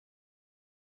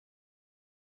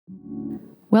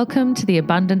Welcome to the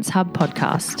Abundance Hub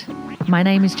podcast. My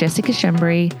name is Jessica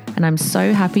Shembry, and I'm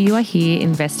so happy you are here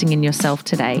investing in yourself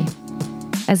today.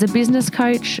 As a business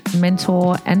coach,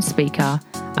 mentor, and speaker,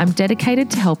 I'm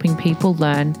dedicated to helping people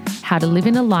learn how to live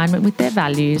in alignment with their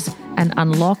values and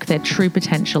unlock their true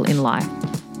potential in life.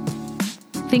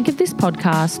 Think of this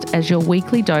podcast as your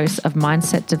weekly dose of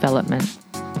mindset development.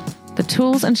 The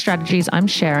tools and strategies I'm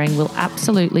sharing will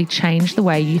absolutely change the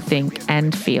way you think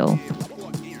and feel.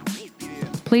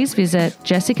 Please visit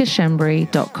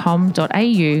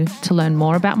jessicashembry.com.au to learn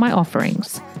more about my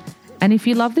offerings. And if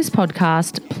you love this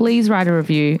podcast, please write a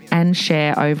review and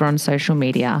share over on social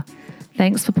media.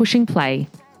 Thanks for pushing play.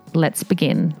 Let's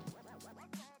begin.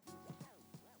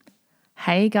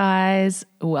 Hey guys,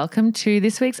 welcome to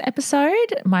this week's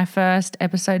episode. My first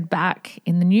episode back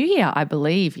in the new year, I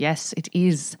believe. Yes, it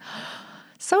is.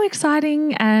 So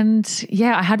exciting. And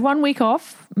yeah, I had 1 week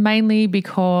off, mainly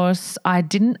because I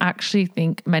didn't actually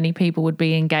think many people would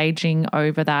be engaging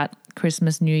over that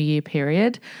Christmas New Year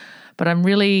period. But I'm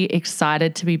really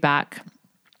excited to be back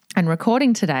and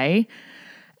recording today.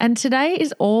 And today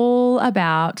is all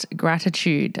about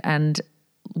gratitude and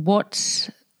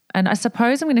I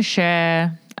suppose I'm going to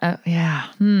share, I'll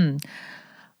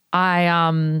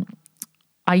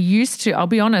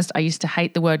be honest, I used to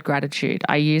hate the word gratitude.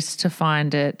 I used to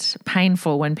find it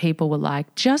painful when people were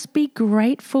like, just be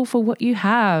grateful for what you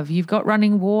have. You've got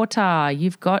running water.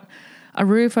 You've got a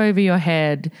roof over your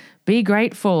head. Be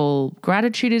grateful.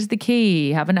 Gratitude is the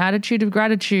key. Have an attitude of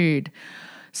gratitude.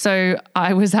 So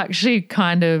I was actually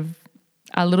kind of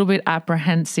a little bit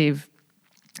apprehensive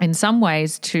in some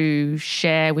ways to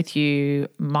share with you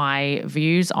my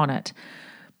views on it.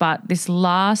 But this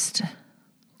last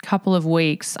couple of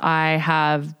weeks, I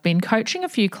have been coaching a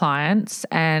few clients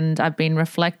and I've been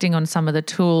reflecting on some of the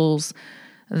tools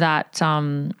that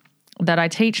I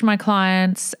teach my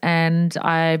clients, and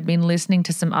I've been listening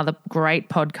to some other great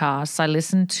podcasts. I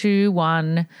listened to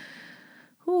one,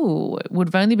 it would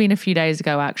have only been a few days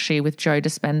ago actually, with Joe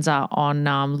Dispenza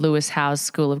on Lewis Howes'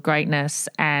 School of Greatness,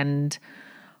 and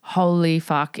holy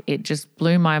fuck, it just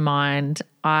blew my mind.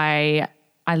 I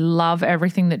love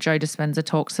everything that Joe Dispenza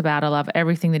talks about. I love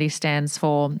everything that he stands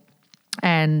for.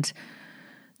 And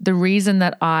the reason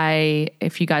that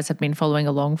if you guys have been following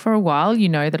along for a while, you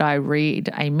know that I read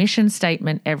a mission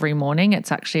statement every morning.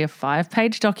 It's actually a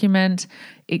 5-page document.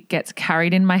 It gets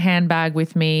carried in my handbag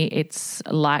with me. It's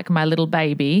like my little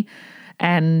baby.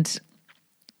 And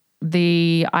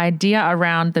the idea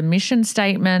around the mission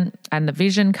statement and the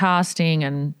vision casting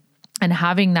and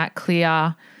having that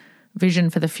clear vision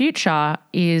for the future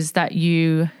is that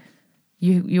you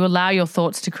allow your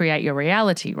thoughts to create your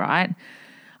reality, right?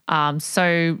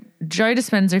 So Joe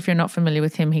Dispenza, if you're not familiar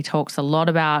with him, he talks a lot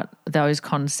about those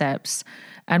concepts.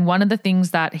 And one of the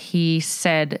things that he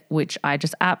said, which I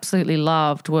just absolutely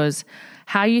loved, was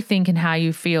how you think and how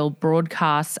you feel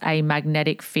broadcasts a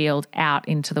magnetic field out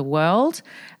into the world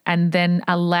and then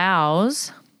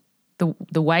allows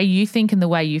the way you think and the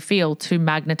way you feel to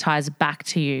magnetize back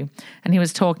to you. And he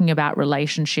was talking about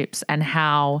relationships and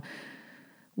how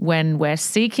when we're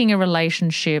seeking a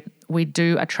relationship, we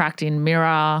do attract in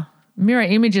mirror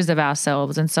images of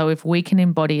ourselves. And so if we can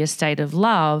embody a state of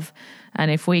love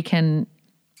and if we can,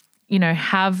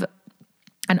 have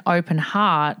an open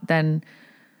heart, then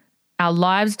our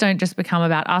lives don't just become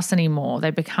about us anymore.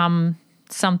 They become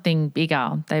something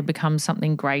bigger. They become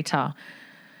something greater.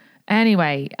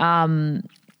 Anyway,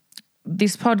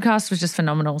 this podcast was just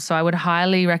phenomenal. So I would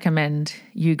highly recommend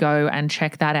you go and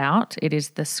check that out. It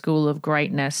is the School of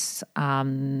Greatness.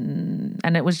 And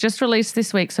it was just released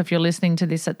this week. So if you're listening to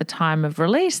this at the time of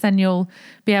release, then you'll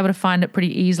be able to find it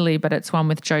pretty easily. But it's one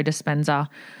with Joe Dispenza.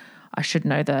 I should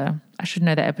know the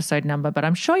episode number, but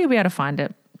I'm sure you'll be able to find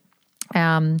it.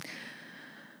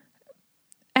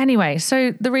 Anyway,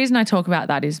 so the reason I talk about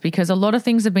that is because a lot of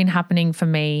things have been happening for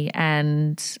me,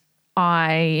 and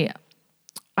I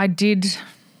did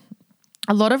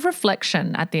a lot of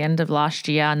reflection at the end of last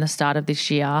year and the start of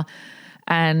this year.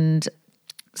 And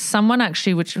someone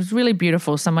actually, which was really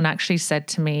beautiful, someone actually said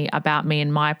to me about me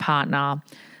and my partner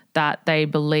that they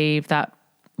believe that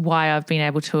why I've been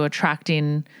able to attract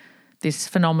in this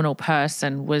phenomenal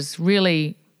person was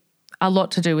really a lot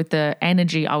to do with the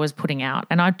energy I was putting out.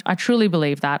 And I truly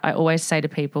believe that. I always say to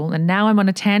people, and now I'm on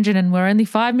a tangent and we're only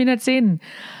 5 minutes in,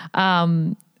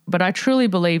 but I truly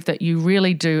believe that you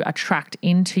really do attract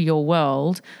into your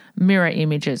world mirror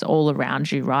images all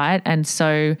around you, right? And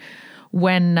so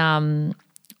when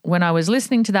I was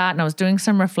listening to that and I was doing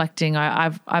some reflecting,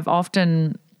 I've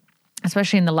often,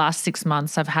 especially in the last 6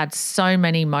 months, I've had so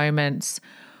many moments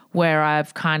where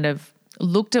I've kind of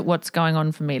looked at what's going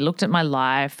on for me, looked at my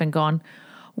life and gone,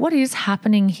 what is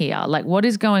happening here? Like, what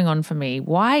is going on for me?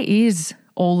 Why is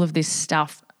all of this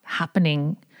stuff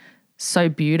happening so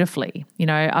beautifully? You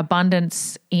know,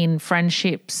 abundance in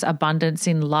friendships, abundance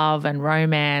in love and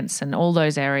romance and all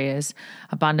those areas,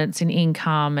 abundance in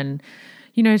income. And,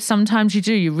 you know, sometimes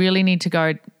you really need to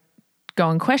go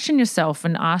and question yourself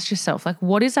and ask yourself, like,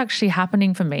 what is actually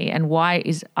happening for me and why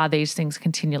are these things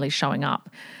continually showing up?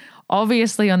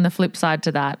 Obviously, on the flip side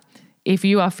to that, if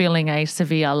you are feeling a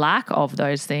severe lack of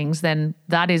those things, then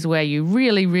that is where you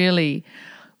really, really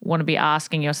want to be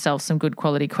asking yourself some good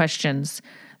quality questions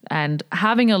and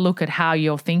having a look at how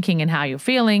you're thinking and how you're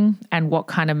feeling and what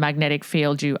kind of magnetic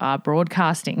field you are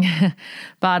broadcasting.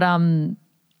 But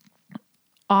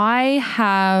I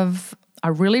have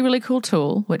a really, really cool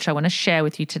tool, which I want to share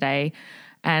with you today.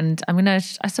 And I'm going to,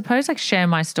 I suppose, like share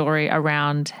my story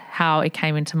around how it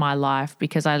came into my life,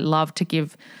 because I love to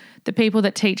give the people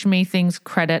that teach me things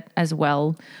credit as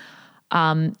well.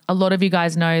 A lot of you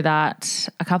guys know that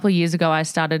a couple of years ago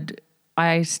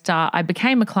I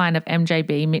became a client of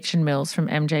MJB, Mitch and Mills from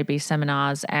MJB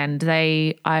Seminars, and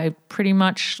I pretty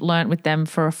much learnt with them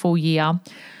for a full year.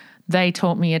 They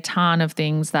taught me a ton of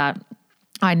things that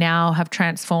I now have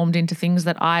transformed into things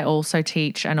that I also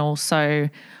teach, and also,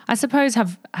 I suppose,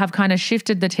 have kind of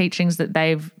shifted the teachings that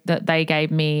they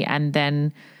gave me, and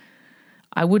then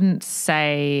I wouldn't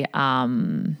say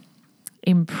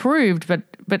improved,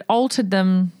 but altered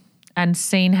them and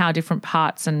seen how different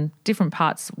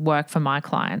parts work for my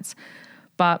clients.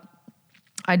 But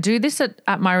I do this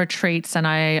at my retreats, and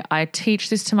I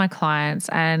teach this to my clients.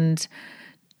 And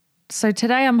so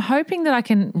today I'm hoping that I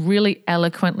can really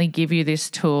eloquently give you this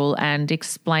tool and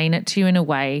explain it to you in a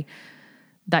way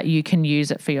that you can use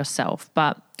it for yourself.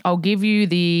 But I'll give you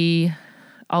the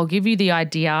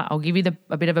idea. I'll give you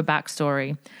a bit of a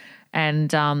backstory,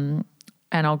 and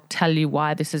I'll tell you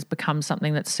why this has become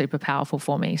something that's super powerful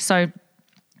for me. So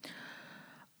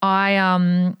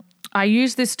I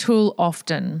use this tool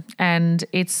often, and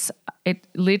it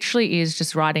literally is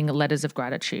just writing letters of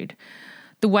gratitude.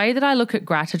 The way that I look at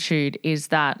gratitude is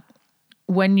that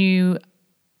when you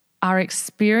are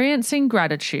experiencing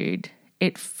gratitude,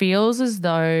 it feels as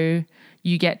though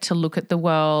you get to look at the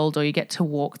world, or you get to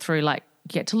look at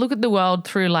the world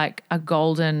through like a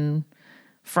golden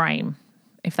frame,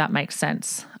 if that makes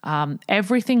sense.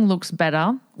 Everything looks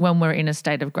better when we're in a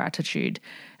state of gratitude.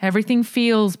 Everything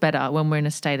feels better when we're in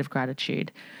a state of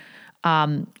gratitude.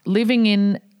 Living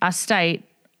in a state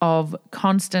of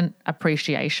constant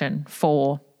appreciation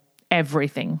for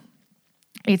everything.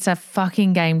 It's a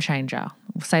fucking game changer.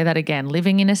 I'll say that again.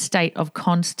 Living in a state of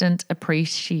constant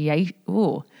appreciation.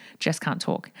 Ooh, just can't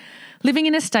talk. Living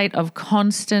in a state of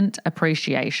constant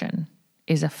appreciation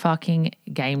is a fucking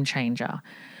game changer.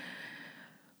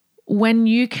 When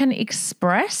you can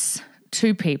express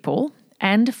to people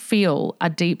and feel a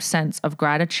deep sense of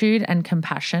gratitude and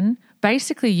compassion,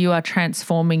 basically you are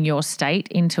transforming your state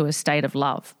into a state of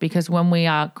love. Because when we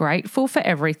are grateful for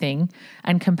everything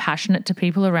and compassionate to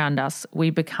people around us,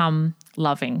 we become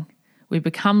loving. We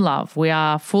become love. We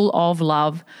are full of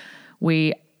love.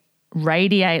 We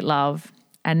radiate love.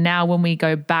 And now when we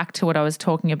go back to what I was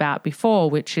talking about before,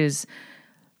 which is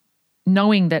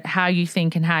knowing that how you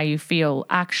think and how you feel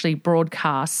actually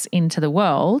broadcasts into the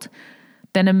world,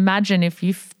 then imagine if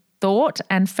you thought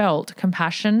and felt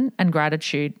compassion and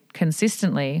gratitude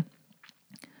consistently,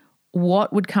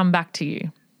 what would come back to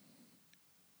you?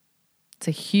 It's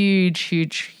a huge,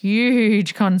 huge,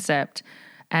 huge concept,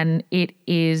 and it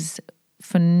is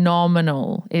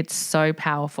phenomenal. It's so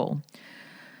powerful.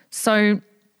 So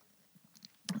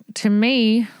to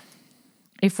me,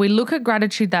 if we look at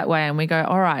gratitude that way and we go,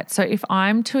 all right, so if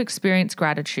I'm to experience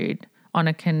gratitude on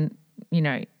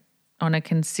a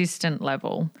consistent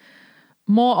level,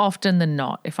 more often than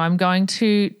not, if I'm going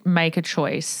to make a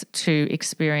choice to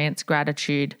experience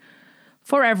gratitude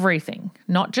for everything,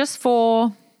 not just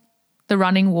for the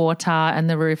running water and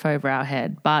the roof over our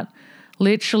head, but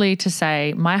literally to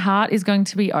say my heart is going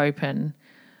to be open,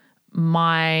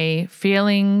 my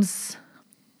feelings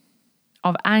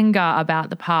of anger about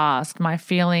the past, my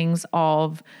feelings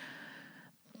of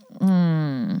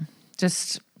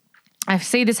I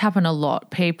see this happen a lot.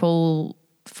 People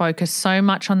focus so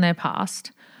much on their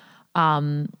past.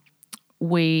 And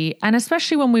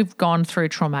especially when we've gone through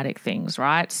traumatic things,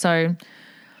 right? So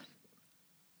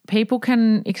people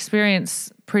can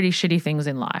experience pretty shitty things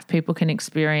in life. People can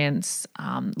experience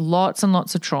lots and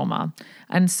lots of trauma.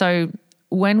 And so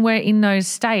when we're in those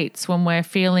states, when we're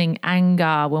feeling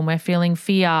anger, when we're feeling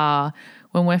fear,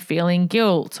 when we're feeling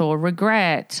guilt or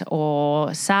regret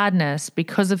or sadness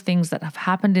because of things that have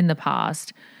happened in the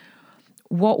past,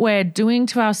 what we're doing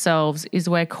to ourselves is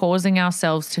we're causing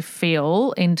ourselves to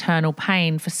feel internal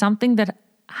pain for something that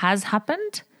has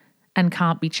happened and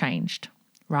can't be changed,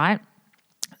 right?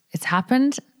 It's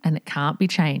happened and it can't be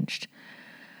changed.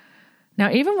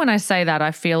 Now, even when I say that,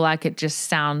 I feel like it just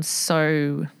sounds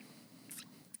so,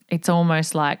 it's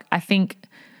almost like, I think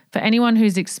for anyone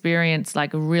who's experienced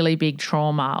like a really big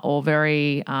trauma or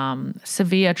very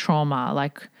severe trauma,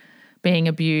 like being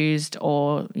abused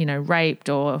or, raped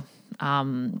or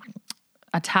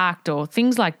attacked or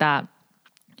things like that,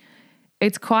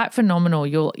 it's quite phenomenal.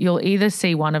 You'll either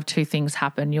see one of two things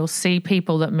happen. You'll see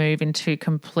people that move into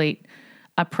complete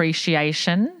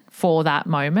appreciation for that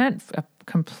moment, a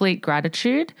complete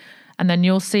gratitude, and then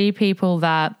you'll see people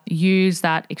that use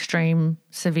that extreme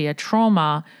severe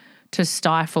trauma to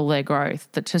stifle their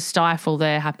growth, to stifle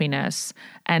their happiness,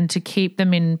 and to keep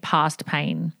them in past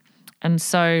pain. And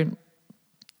so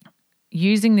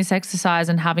using this exercise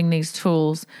and having these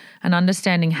tools and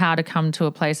understanding how to come to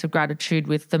a place of gratitude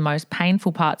with the most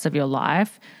painful parts of your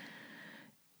life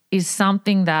is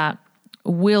something that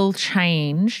will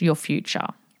change your future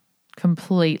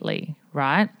completely,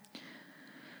 right?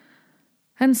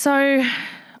 And so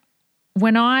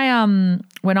when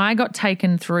I got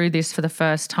taken through this for the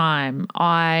first time,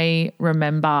 I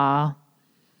remember,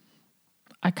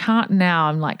 I can't now,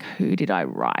 I'm like, who did I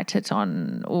write it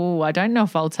on? Oh, I don't know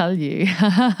if I'll tell you.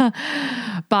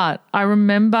 But I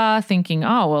remember thinking,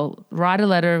 oh, well, write a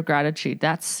letter of gratitude.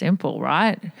 That's simple,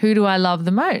 right? Who do I love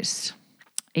the most?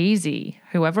 Easy.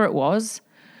 Whoever it was.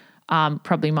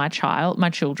 Probably my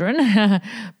children.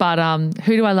 But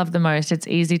who do I love the most? It's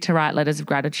easy to write letters of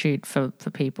gratitude for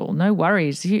people. No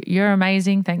worries. You're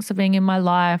amazing. Thanks for being in my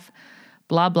life.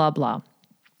 Blah, blah, blah.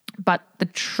 But the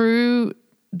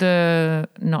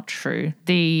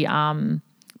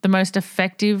most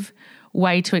effective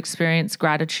way to experience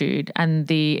gratitude,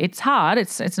 and it's hard.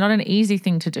 It's not an easy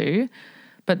thing to do,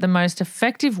 but the most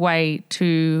effective way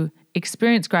to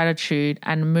experience gratitude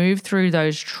and move through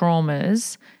those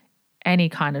traumas, any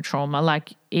kind of trauma,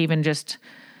 like even just,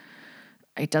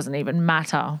 it doesn't even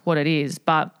matter what it is,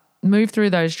 but move through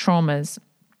those traumas,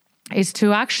 is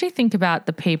to actually think about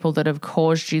the people that have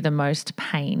caused you the most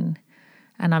pain.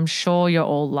 And I'm sure you're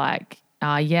all like, no,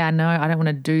 I don't want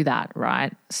to do that,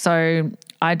 right? So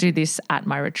I do this at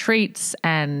my retreats,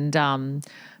 and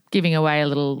giving away a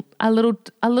little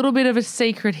bit of a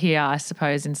secret here, I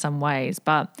suppose, in some ways.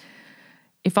 But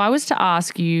if I was to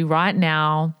ask you right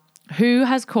now, who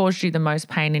has caused you the most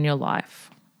pain in your life?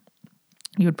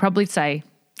 You would probably say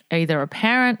either a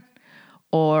parent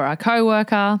or a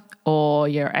coworker or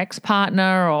your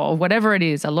ex-partner or whatever it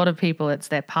is. A lot of people, it's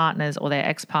their partners or their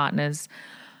ex-partners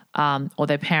or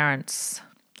their parents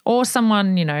or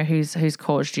someone, who's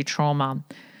caused you trauma.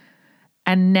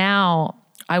 And now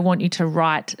I want you to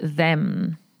write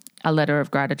them a letter of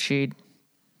gratitude.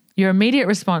 Your immediate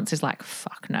response is like,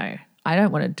 fuck no, I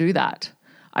don't want to do that.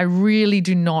 I really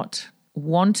do not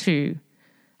want to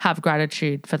have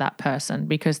gratitude for that person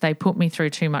because they put me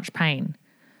through too much pain.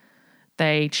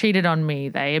 They cheated on me,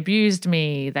 they abused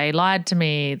me, they lied to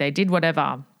me, they did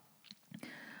whatever.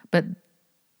 But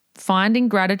finding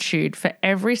gratitude for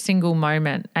every single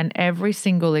moment and every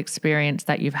single experience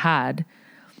that you've had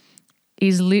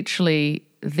is literally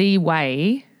the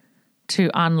way to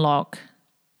unlock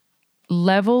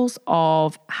levels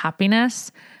of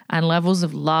happiness and levels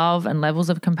of love and levels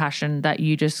of compassion that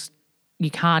you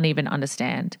can't even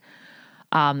understand.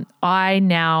 I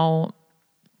now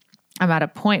am at a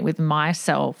point with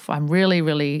myself. I'm really,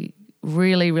 really,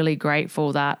 really, really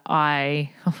grateful that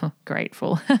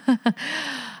grateful.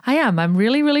 I am. I'm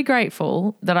really, really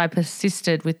grateful that I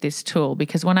persisted with this tool,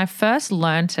 because when I first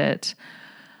learnt it,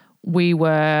 we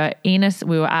were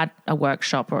at a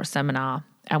workshop or a seminar,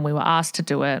 and we were asked to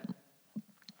do it.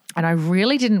 And I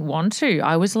really didn't want to.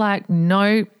 I was like,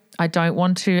 no, I don't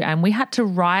want to. And we had to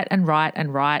write and write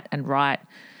and write and write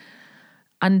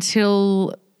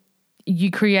until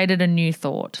you created a new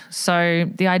thought. So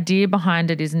the idea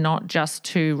behind it is not just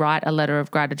to write a letter of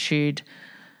gratitude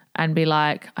and be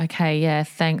like, okay, yeah,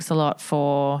 thanks a lot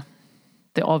for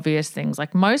the obvious things.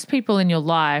 Like most people in your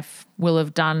life will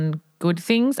have done good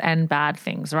things and bad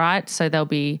things, right? So there'll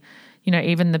be,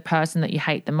 even the person that you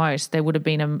hate the most, there would have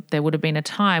been a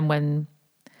time when,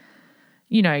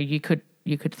 you could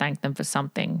thank them for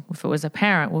something. If it was a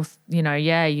parent, well,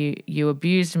 you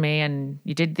abused me and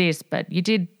you did this, but you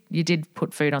did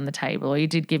put food on the table, or you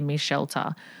did give me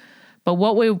shelter. But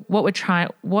what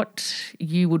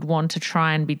you would want to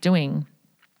try and be doing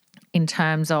in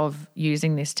terms of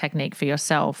using this technique for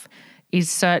yourself is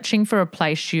searching for a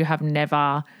place you have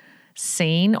never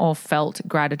seen or felt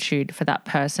gratitude for that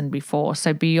person before.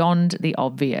 So beyond the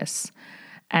obvious.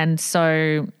 And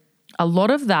so a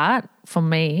lot of that for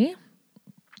me,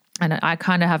 and I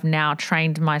kind of have now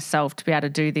trained myself to be able to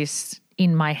do this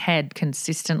in my head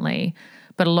consistently,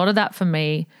 but a lot of that for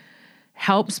me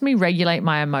helps me regulate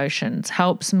my emotions,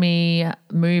 helps me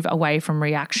move away from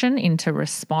reaction into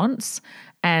response.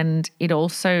 And it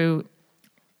also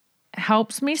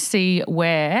helps me see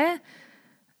where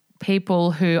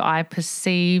people who I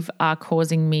perceive are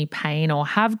causing me pain or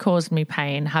have caused me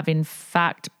pain have in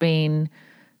fact been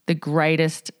the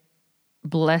greatest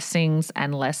blessings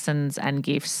and lessons and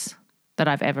gifts that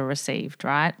I've ever received,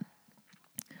 right?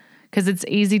 Because it's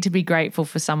easy to be grateful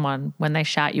for someone when they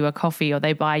shout you a coffee or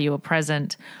they buy you a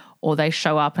present or they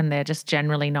show up and they're just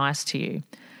generally nice to you.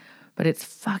 But it's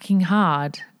fucking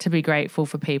hard to be grateful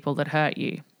for people that hurt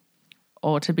you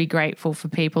or to be grateful for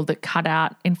people that cut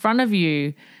out in front of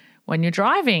you when you're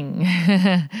driving.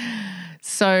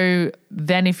 So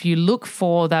then if you look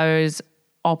for those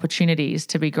opportunities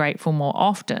to be grateful more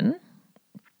often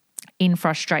in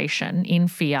frustration, in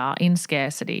fear, in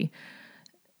scarcity,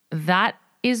 that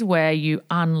is where you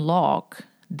unlock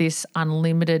this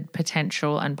unlimited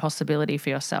potential and possibility for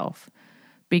yourself,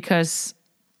 because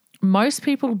most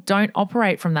people don't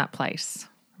operate from that place,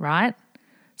 right?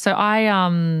 So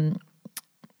I've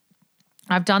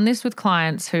done this with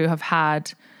clients who have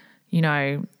had,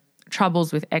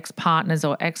 troubles with ex-partners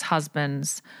or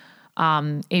ex-husbands,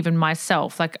 even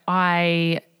myself. Like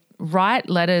I write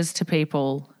letters to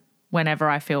people whenever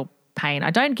I feel pain.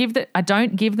 I don't give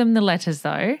them the letters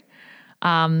though.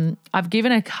 I've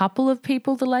given a couple of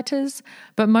people the letters,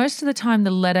 but most of the time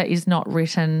the letter is not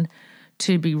written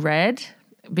to be read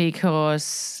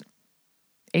because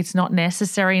it's not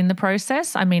necessary in the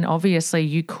process. I mean, obviously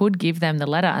you could give them the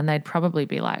letter and they'd probably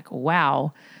be like,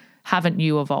 wow, haven't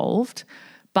you evolved?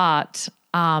 But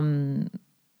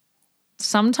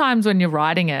sometimes when you're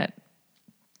writing it,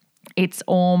 it's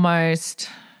almost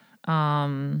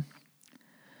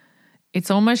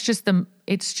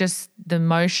just the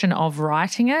motion of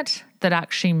writing it that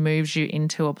actually moves you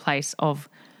into a place of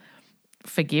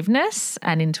forgiveness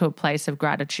and into a place of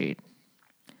gratitude.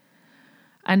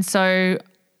 And so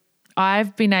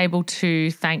I've been able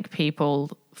to thank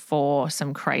people for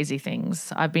some crazy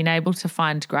things. I've been able to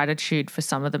find gratitude for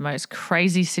some of the most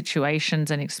crazy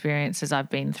situations and experiences I've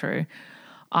been through.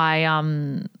 I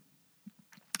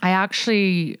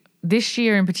actually, this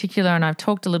year in particular, and I've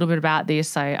talked a little bit about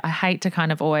this, I hate to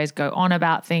kind of always go on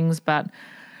about things, but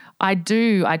I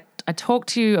talk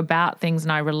to you about things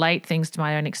and I relate things to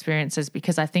my own experiences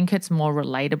because I think it's more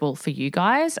relatable for you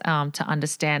guys to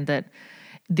understand that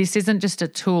this isn't just a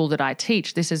tool that I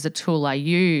teach. This is a tool I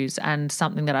use and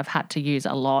something that I've had to use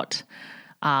a lot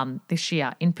this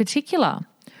year in particular.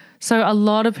 So a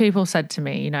lot of people said to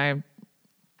me,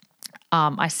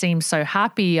 I seem so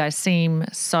happy. I seem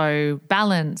so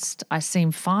balanced. I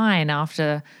seem fine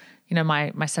after,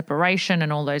 my separation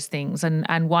and all those things.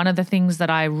 And one of the things that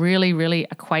I really, really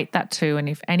equate that to, and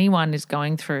if anyone is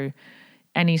going through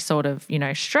any sort of,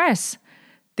 stress,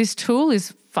 this tool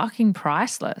is fucking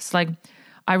priceless. Like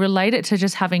I relate it to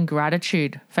just having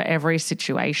gratitude for every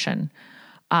situation.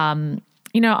 I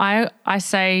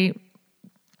say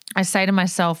to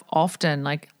myself often,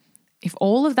 like, if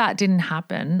all of that didn't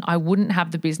happen, I wouldn't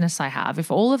have the business I have. If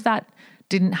all of that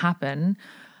didn't happen,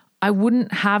 I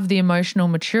wouldn't have the emotional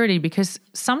maturity, because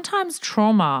sometimes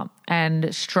trauma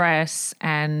and stress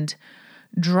and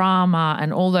drama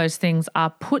and all those things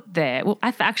are put there. Well,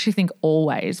 I actually think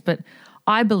always, but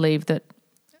I believe that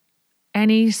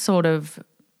any sort of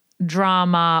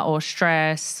drama or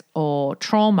stress or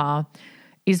trauma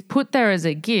is put there as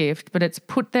a gift, but it's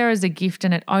put there as a gift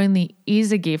and it only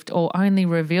is a gift or only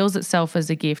reveals itself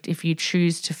as a gift if you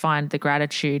choose to find the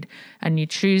gratitude and you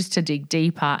choose to dig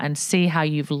deeper and see how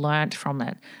you've learnt from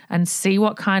it and see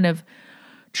what kind of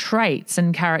traits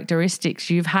and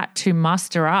characteristics you've had to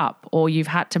muster up or you've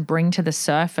had to bring to the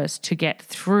surface to get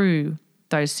through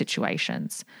those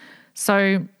situations.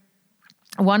 So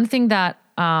one thing that,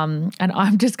 and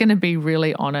I'm just going to be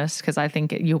really honest because I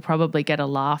think you'll probably get a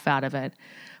laugh out of it.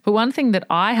 But one thing that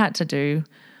I had to do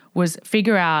was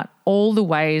figure out all the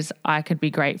ways I could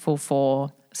be grateful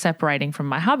for separating from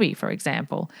my hubby, for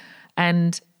example.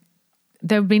 And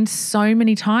there have been so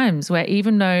many times where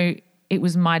even though it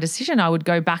was my decision, I would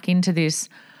go back into this,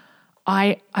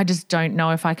 I just don't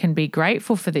know if I can be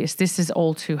grateful for this. This is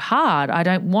all too hard. I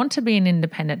don't want to be an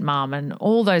independent mom and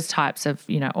all those types of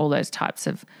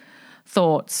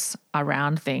thoughts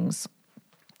around things.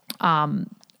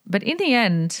 But in the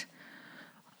end,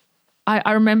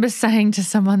 I remember saying to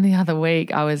someone the other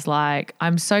week, I was like,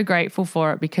 I'm so grateful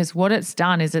for it because what it's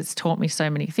done is it's taught me so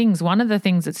many things. One of the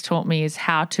things it's taught me is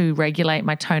how to regulate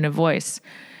my tone of voice.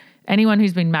 Anyone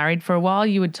who's been married for a while,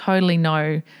 you would totally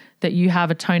know that you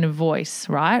have a tone of voice,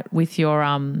 right? With your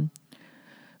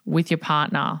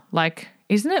partner. Like,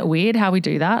 isn't it weird how we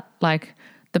do that? Like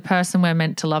the person we're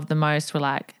meant to love the most,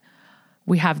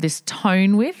 we have this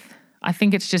tone with. I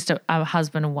think it's just a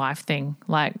husband and wife thing,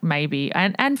 like maybe,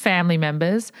 and family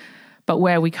members, but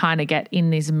where we kind of get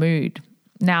in this mood.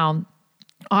 Now,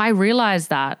 I realized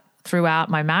that throughout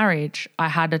my marriage, I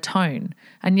had a tone.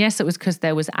 And yes, it was because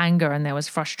there was anger and there was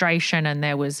frustration and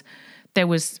there was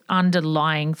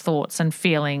underlying thoughts and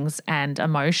feelings and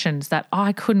emotions that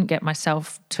I couldn't get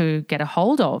myself to get a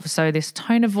hold of. So this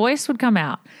tone of voice would come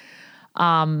out.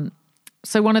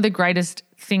 So one of the greatest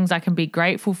things I can be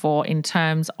grateful for in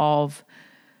terms of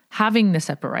having the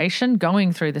separation,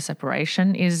 going through the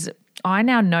separation, is I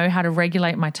now know how to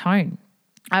regulate my tone.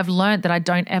 I've learned that I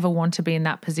don't ever want to be in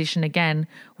that position again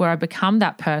where I become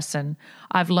that person.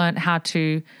 I've learned how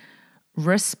to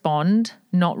respond,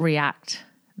 not react.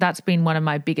 That's been one of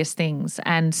my biggest things.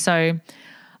 And so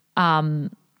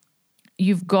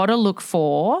you've got to look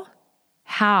for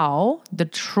how the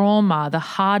trauma, the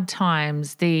hard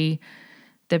times, the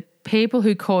people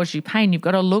who cause you pain, you've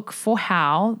got to look for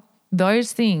how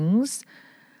those things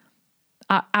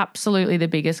are absolutely the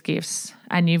biggest gifts.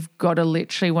 And you've got to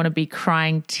literally want to be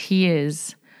crying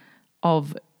tears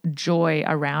of joy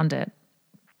around it.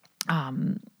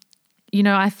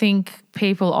 I think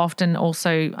people often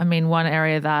also, one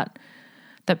area that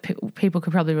people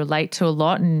could probably relate to a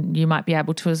lot, and you might be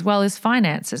able to as well, is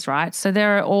finances, right? So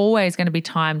there are always going to be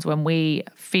times when we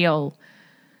feel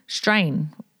strain,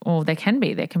 or there can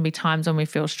be times when we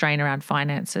feel strain around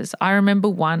finances. I remember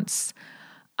once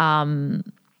being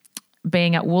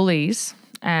at Woolies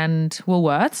and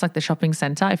Woolworths, like the shopping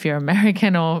centre. If you're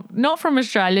American or not from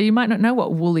Australia, you might not know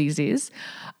what Woolies is.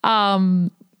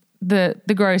 The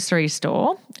grocery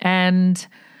store, and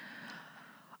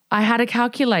I had a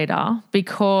calculator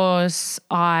because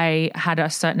I had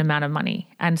a certain amount of money,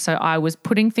 and so I was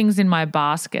putting things in my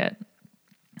basket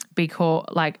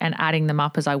and adding them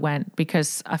up as I went,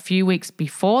 because a few weeks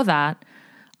before that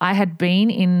I had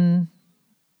been in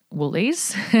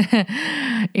Woolies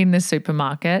in the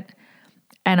supermarket,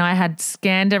 and I had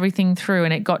scanned everything through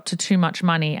and it got to too much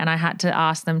money, and I had to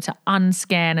ask them to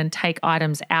unscan and take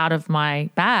items out of my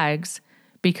bags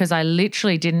because I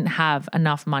literally didn't have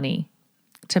enough money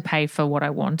to pay for what I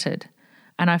wanted.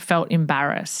 And I felt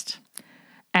embarrassed.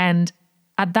 And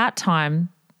at that time,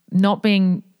 not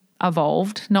being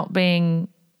evolved, not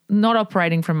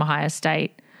operating from a higher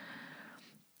state,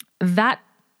 that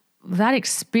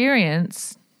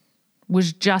experience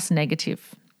was just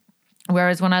negative.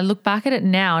 Whereas when I look back at it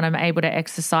now and I'm able to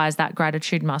exercise that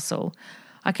gratitude muscle,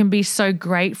 I can be so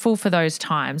grateful for those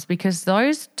times, because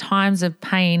those times of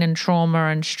pain and trauma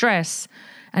and stress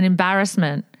and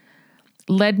embarrassment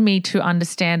led me to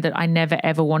understand that I never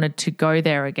ever wanted to go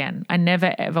there again. I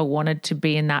never ever wanted to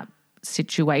be in that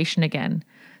situation again.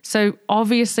 So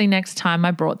obviously next time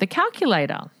I brought the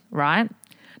calculator, right?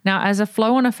 Now, as a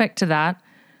flow-on effect to that,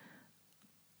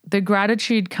 the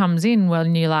gratitude comes in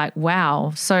when you're like,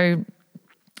 wow, so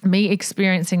me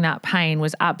experiencing that pain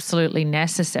was absolutely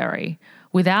necessary.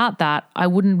 Without that, I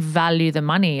wouldn't value the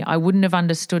money. I wouldn't have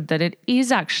understood that it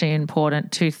is actually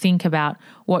important to think about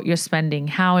what you're spending.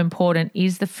 How important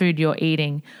is the food you're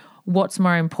eating? What's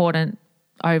more important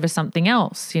over something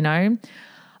else,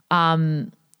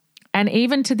 And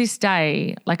even to this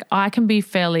day, like I can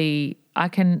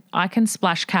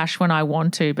splash cash when I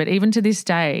want to, but even to this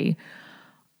day,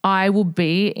 I will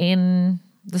be in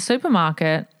the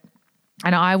supermarket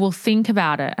and I will think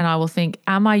about it, and I will think,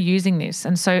 am I using this?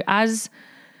 And so as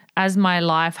my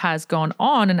life has gone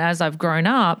on and as I've grown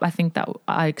up, I think that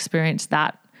I experienced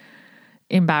that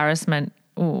embarrassment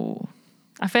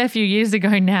a fair few years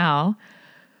ago now,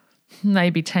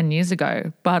 maybe 10 years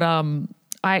ago. But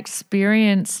I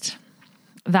experienced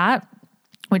that,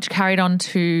 which carried on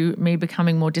to me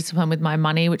becoming more disciplined with my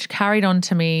money, which carried on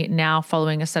to me now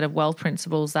following a set of wealth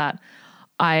principles that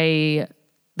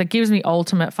gives me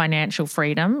ultimate financial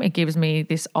freedom. It gives me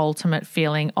this ultimate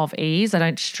feeling of ease. I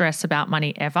don't stress about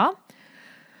money ever.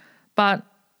 But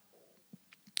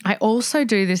I also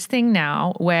do this thing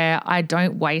now where I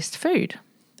don't waste food.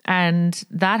 And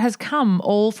that has come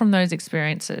all from those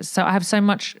experiences. So I have so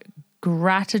much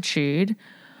gratitude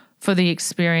for the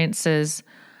experiences,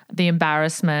 the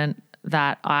embarrassment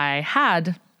that I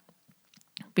had,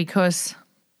 because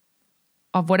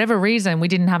of whatever reason, we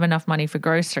didn't have enough money for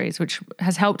groceries, which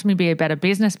has helped me be a better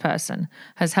business person,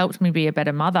 has helped me be a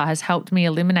better mother, has helped me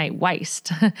eliminate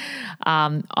waste.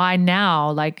 I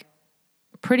now, like,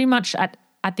 pretty much at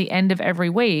the end of every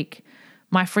week,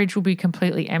 my fridge will be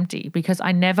completely empty because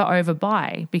I never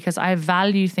overbuy, because I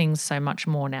value things so much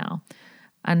more now.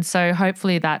 And so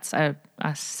hopefully that's a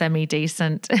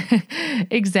semi-decent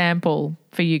example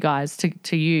for you guys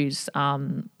to use.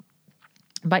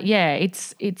 But yeah,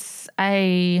 it's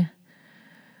a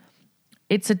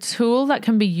tool that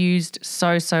can be used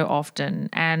so often,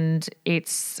 and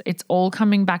it's all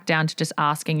coming back down to just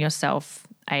asking yourself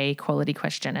a quality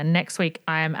question. And next week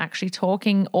I am actually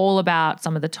talking all about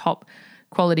some of the top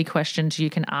quality questions you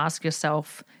can ask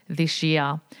yourself this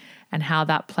year and how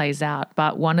that plays out.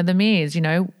 But one of them is,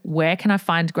 where can I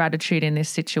find gratitude in this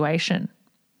situation?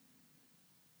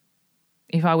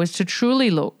 If I was to truly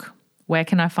look, where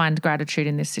can I find gratitude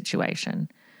in this situation?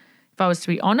 If I was to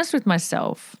be honest with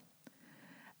myself,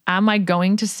 am I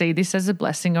going to see this as a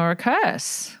blessing or a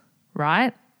curse,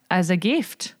 right? As a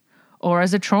gift or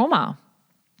as a trauma?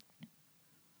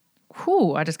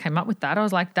 Whew, I just came up with that. I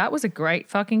was like, that was a great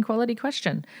fucking quality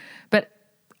question. But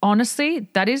honestly,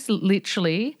 that is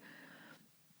literally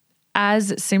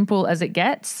as simple as it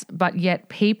gets, but yet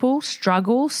people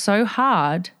struggle so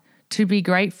hard to be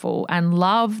grateful and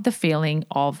love the feeling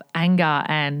of anger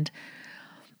and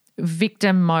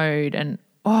victim mode. And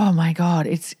oh my God,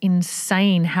 it's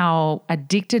insane how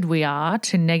addicted we are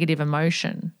to negative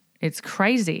emotion. It's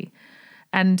crazy.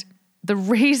 And the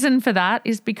reason for that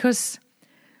is because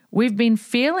we've been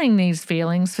feeling these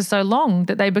feelings for so long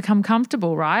that they become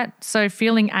comfortable, right? So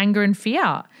feeling anger and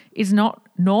fear is not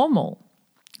normal.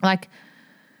 Like,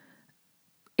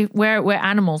 we're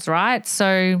animals, right?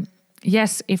 So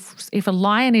yes, if a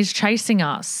lion is chasing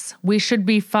us, we should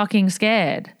be fucking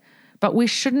scared, but we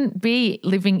shouldn't be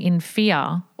living in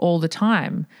fear all the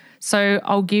time. So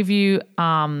I'll give you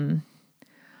an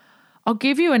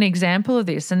example of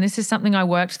this, and this is something I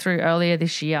worked through earlier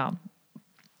this year.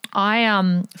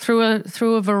 I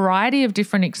through a variety of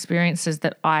different experiences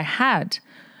that I had,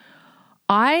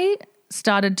 I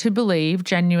started to believe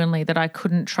genuinely that I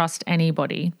couldn't trust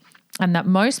anybody and that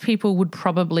most people would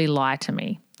probably lie to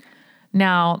me.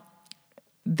 Now,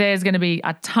 there's going to be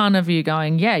a ton of you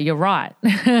going, yeah, you're right.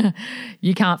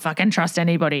 You can't fucking trust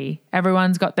anybody.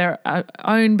 Everyone's got their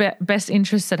own best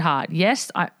interests at heart.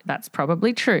 Yes, that's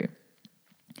probably true.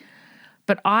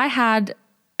 But I had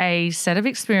a set of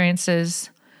experiences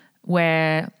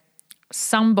where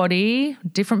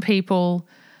different people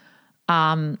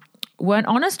weren't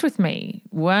honest with me,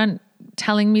 weren't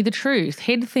telling me the truth,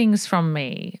 hid things from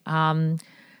me,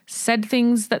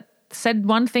 said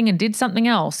one thing and did something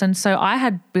else. And so I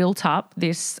had built up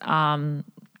this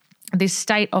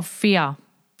state of fear.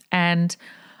 And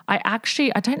I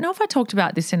don't know if I talked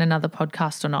about this in another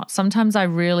podcast or not. Sometimes I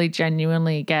really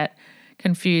genuinely get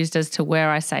confused as to where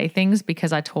I say things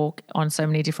because I talk on so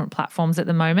many different platforms at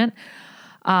the moment.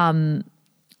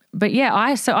 But yeah,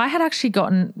 I had actually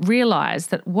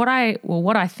realized that what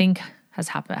I think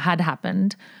had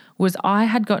happened was I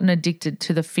had gotten addicted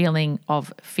to the feeling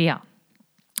of fear.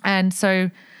 And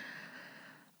so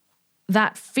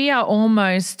that fear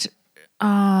almost,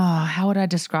 how would I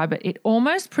describe it? It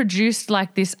almost produced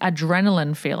like this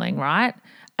adrenaline feeling, right?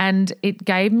 And it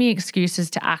gave me excuses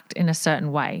to act in a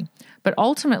certain way. But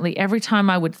ultimately, every time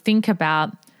I would think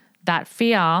about that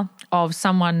fear of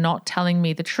someone not telling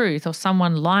me the truth or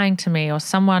someone lying to me or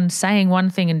someone saying one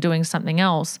thing and doing something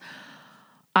else,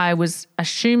 I was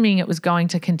assuming it was going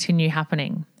to continue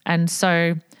happening. And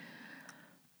so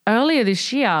earlier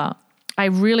this year, I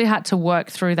really had to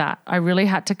work through that. I really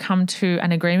had to come to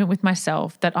an agreement with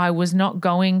myself that I was not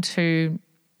going to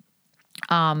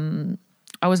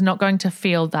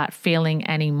feel that feeling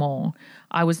anymore.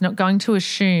 I was not going to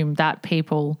assume that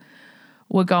people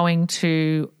were going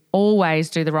to always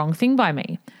do the wrong thing by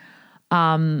me.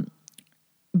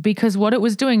 Because what it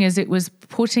was doing is it was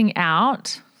putting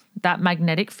out that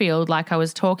magnetic field like I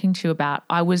was talking to you about.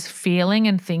 I was feeling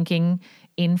and thinking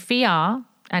in fear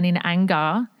and in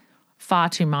anger far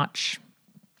too much.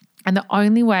 And the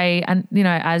only way, and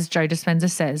as Joe Dispenza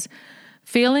says,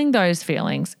 feeling those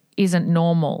feelings isn't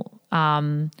normal.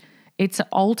 It's an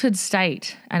altered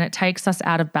state and it takes us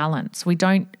out of balance.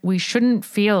 We shouldn't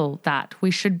feel that.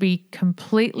 We should be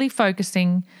completely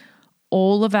focusing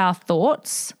all of our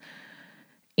thoughts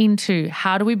into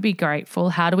how do we be grateful?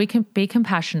 How do we be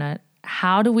compassionate?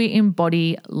 How do we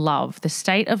embody love? The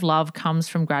state of love comes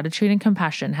from gratitude and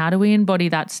compassion. How do we embody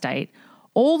that state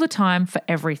all the time for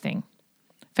everything?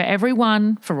 For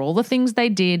everyone, for all the things they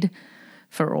did,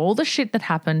 for all the shit that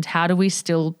happened, how do we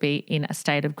still be in a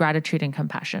state of gratitude and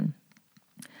compassion?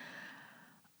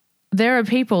 There are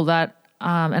people that,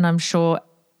 and I'm sure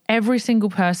every single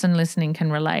person listening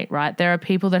can relate, right? There are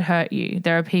people that hurt you.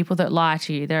 There are people that lie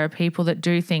to you. There are people that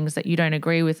do things that you don't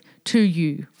agree with to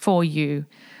you, for you.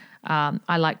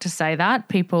 I like to say that.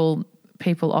 People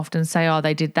often say, oh,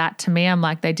 they did that to me. I'm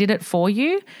like, they did it for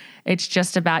you. It's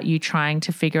just about you trying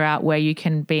to figure out where you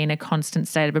can be in a constant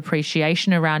state of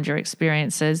appreciation around your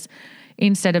experiences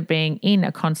instead of being in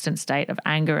a constant state of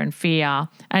anger and fear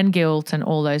and guilt and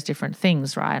all those different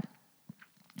things, right?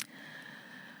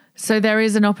 So there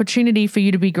is an opportunity for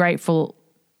you to be grateful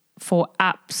for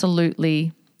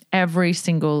absolutely every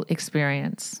single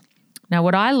experience. Now,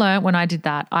 what I learned when I did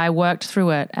that, I worked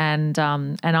through it and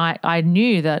I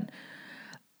knew that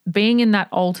being in that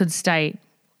altered state,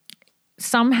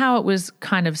 somehow it was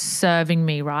kind of serving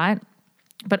me, right?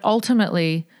 But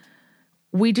ultimately,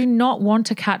 we do not want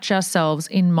to catch ourselves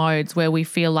in modes where we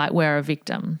feel like we're a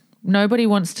victim. Nobody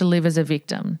wants to live as a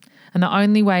victim. And the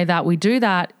only way that we do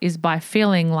that is by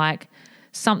feeling like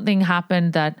something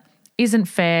happened that isn't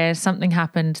fair, something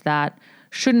happened that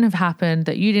shouldn't have happened,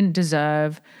 that you didn't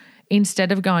deserve,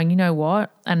 instead of going, you know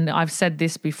what? And I've said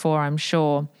this before, I'm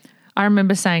sure. I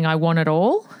remember saying I want it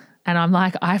all. And I'm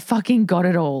like, I fucking got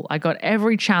it all. I got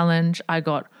every challenge. I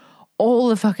got all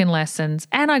the fucking lessons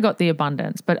and I got the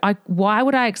abundance. But why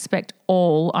would I expect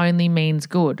all only means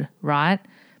good, right?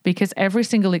 Because every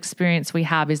single experience we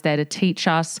have is there to teach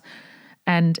us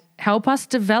and help us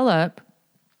develop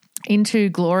into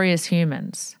glorious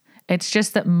humans. It's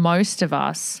just that most of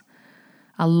us,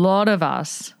 a lot of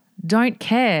us, don't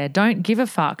care, don't give a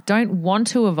fuck, don't want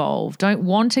to evolve, don't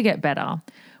want to get better.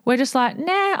 We're just like,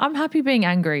 nah, I'm happy being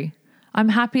angry. I'm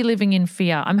happy living in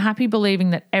fear. I'm happy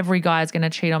believing that every guy is going to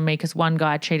cheat on me because one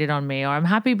guy cheated on me. Or I'm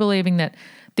happy believing that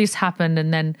this happened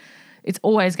and then it's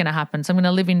always going to happen. So I'm going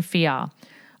to live in fear.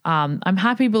 I'm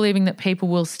happy believing that people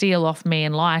will steal off me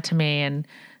and lie to me. And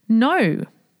no,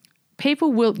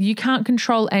 you can't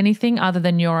control anything other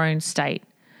than your own state.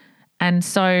 And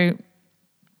so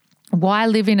why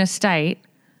live in a state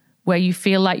where you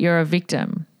feel like you're a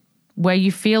victim, where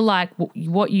you feel like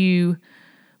what you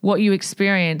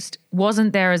experienced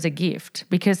wasn't there as a gift?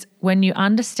 Because when you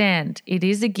understand it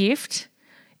is a gift,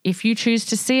 if you choose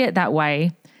to see it that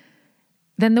way,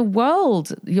 then the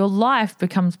world, your life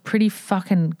becomes pretty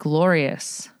fucking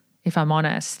glorious, if I'm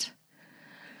honest.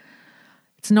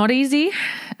 It's not easy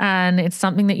and it's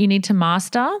something that you need to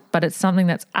master, but it's something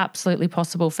that's absolutely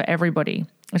possible for everybody.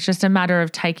 It's just a matter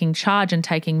of taking charge and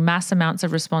taking mass amounts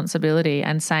of responsibility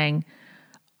and saying,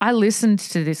 I listened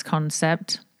to this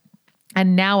concept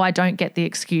and now I don't get the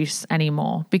excuse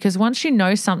anymore. Because once you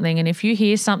know something and if you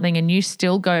hear something and you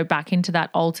still go back into that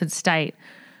altered state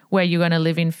where you're going to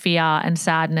live in fear and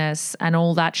sadness and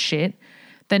all that shit,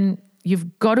 then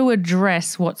you've got to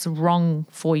address what's wrong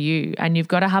for you and you've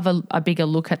got to have a bigger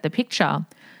look at the picture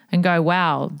and go,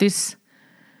 wow, this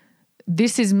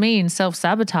is me in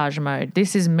self-sabotage mode.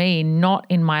 This is me not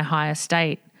in my higher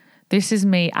state. This is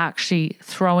me actually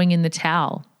throwing in the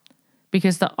towel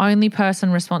because the only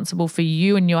person responsible for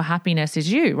you and your happiness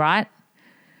is you, right?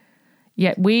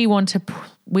 Yet we want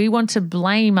to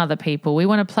blame other people. We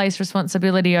want to place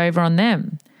responsibility over on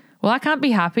them. Well, I can't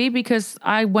be happy because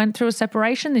I went through a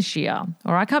separation this year,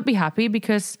 or I can't be happy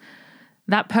because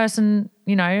that person,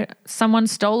 someone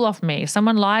stole off me,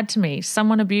 someone lied to me,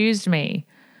 someone abused me.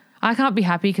 I can't be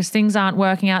happy because things aren't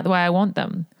working out the way I want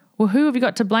them. Well, who have you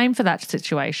got to blame for that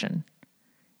situation?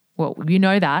 Well, you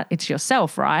know that. It's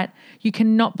yourself, right? You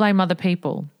cannot blame other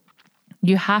people.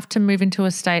 You have to move into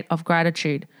a state of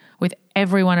gratitude with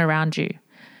everyone around you,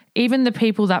 even the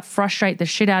people that frustrate the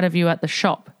shit out of you at the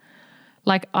shop.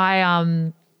 Like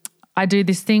I do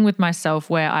this thing with myself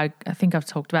where I think I've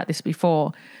talked about this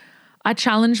before. I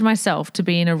challenge myself to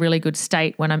be in a really good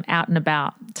state when I'm out and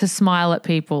about, to smile at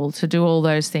people, to do all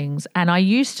those things. And I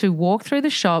used to walk through the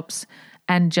shops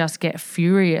and just get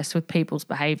furious with people's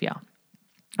behavior.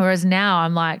 Whereas now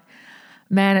I'm like,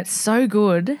 man, it's so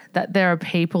good that there are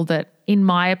people that, in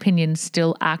my opinion,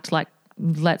 still act like,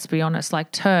 let's be honest,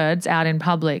 like turds out in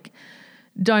public.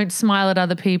 Don't smile at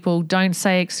other people. Don't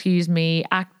say, excuse me.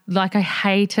 Act like I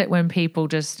hate it when people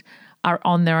just are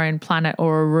on their own planet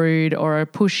or are rude or are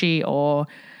pushy or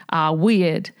are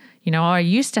weird. I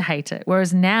used to hate it.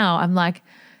 Whereas now I'm like,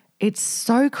 it's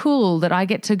so cool that I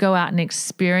get to go out and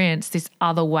experience this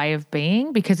other way of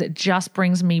being because it just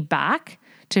brings me back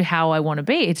to how I want to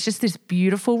be. It's just this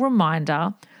beautiful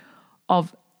reminder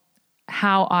of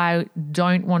how I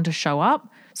don't want to show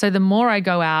up. So the more I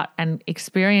go out and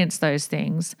experience those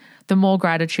things, the more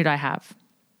gratitude I have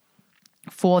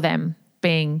for them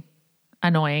being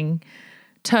annoying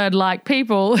turd-like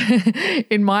people,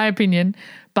 in my opinion.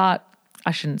 But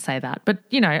I shouldn't say that. But,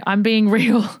 I'm being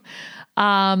real.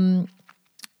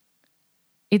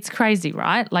 It's crazy,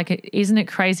 right? Like, isn't it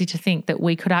crazy to think that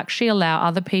we could actually allow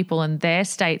other people and their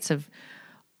states of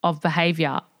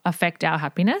behavior affect our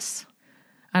happiness?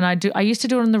 And I used to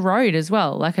do it on the road as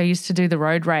well. Like, I used to do the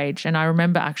road rage. And I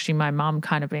remember actually my mum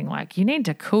kind of being like, you need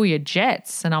to cool your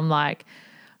jets. And I'm like,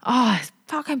 oh,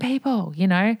 fucking people,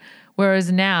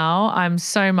 Whereas now I'm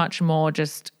so much more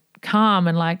just calm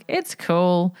and like, it's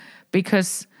cool,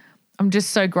 because I'm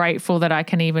just so grateful that I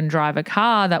can even drive a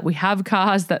car, that we have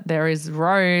cars, that there is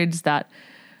roads, that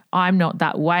I'm not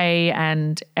that way.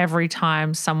 And every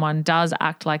time someone does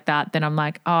act like that, then I'm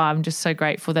like, oh, I'm just so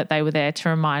grateful that they were there to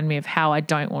remind me of how I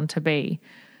don't want to be.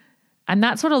 And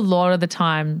that's what a lot of the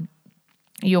time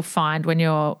you'll find when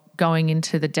you're going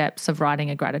into the depths of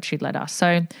writing a gratitude letter.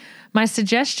 So my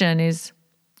suggestion is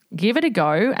give it a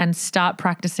go and start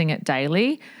practicing it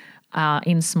daily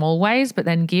in small ways, but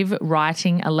then give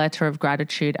writing a letter of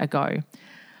gratitude a go.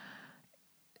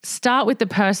 Start with the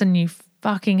person you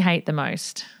fucking hate the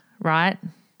most, right?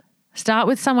 Start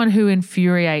with someone who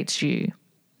infuriates you.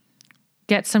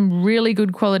 Get some really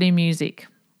good quality music,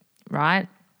 right?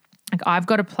 Like, I've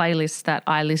got a playlist that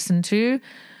I listen to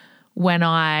when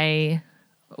I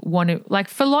want to, like,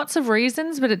 for lots of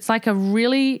reasons, but it's like a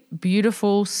really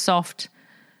beautiful, soft,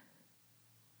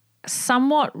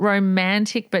 somewhat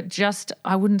romantic, but just,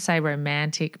 I wouldn't say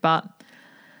romantic, but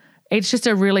it's just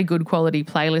a really good quality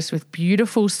playlist with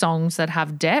beautiful songs that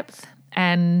have depth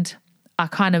and are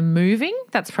kind of moving.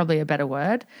 That's probably a better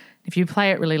word. If you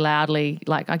play it really loudly,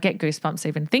 like, I get goosebumps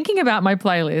even thinking about my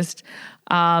playlist.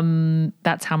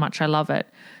 That's how much I love it.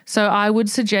 So I would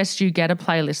suggest you get a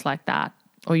playlist like that,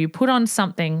 or you put on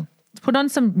some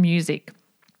music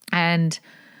and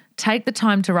take the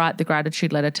time to write the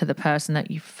gratitude letter to the person that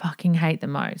you fucking hate the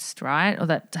most, right? Or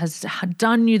that has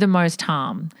done you the most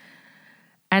harm.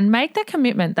 And make the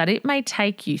commitment that it may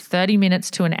take you 30 minutes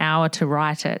to an hour to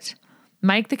write it.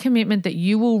 Make the commitment that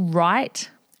you will write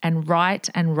and write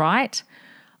and write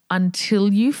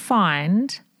until you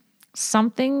find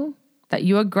something that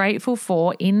you are grateful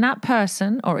for in that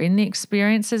person or in the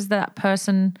experiences that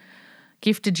person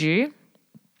gifted you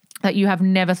that you have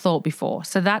never thought before.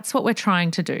 So that's what we're trying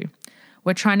to do.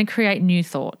 We're trying to create new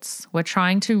thoughts. We're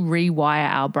trying to rewire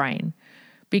our brain,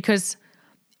 because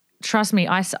trust me,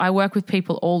 I work with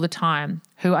people all the time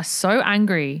who are so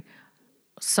angry,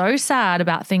 so sad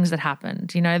about things that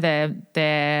happened.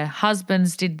 Their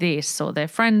husbands did this, or their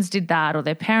friends did that, or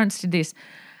their parents did this,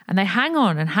 and they hang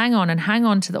on and hang on and hang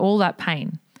on to all that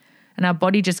pain. And our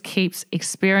body just keeps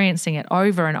experiencing it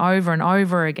over and over and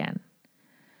over again.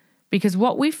 Because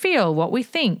what we feel, what we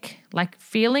think, like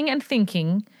feeling and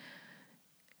thinking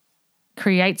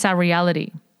creates our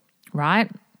reality, right?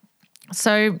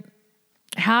 So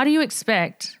how do you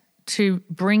expect to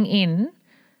bring in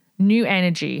new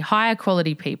energy, higher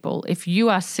quality people if you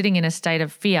are sitting in a state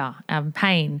of fear and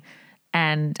pain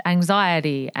and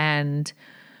anxiety and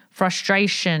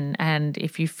frustration, and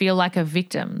if you feel like a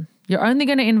victim? You're only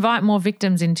going to invite more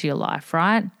victims into your life,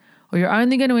 right? Or you're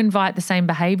only going to invite the same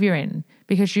behavior in,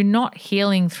 because you're not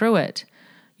healing through it.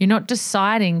 You're not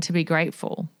deciding to be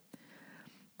grateful.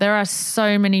 There are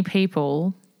so many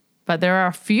people, but there are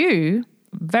a few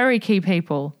very key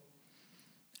people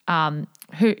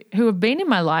who have been in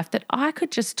my life that I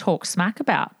could just talk smack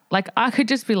about. Like, I could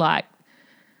just be like,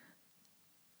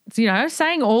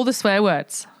 saying all the swear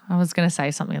words. I was going to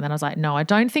say something and then I was like, no, I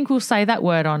don't think we'll say that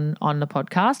word on the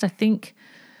podcast. I think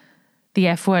the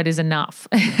F word is enough.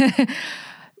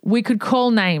 We could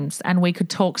call names and we could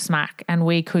talk smack and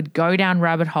we could go down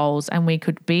rabbit holes and we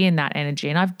could be in that energy.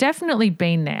 And I've definitely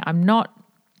been there. I'm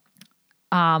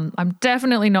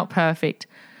definitely not perfect,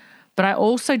 but I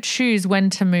also choose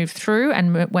when to move through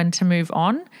and when to move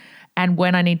on and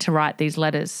when I need to write these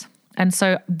letters. And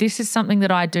so this is something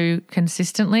that I do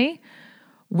consistently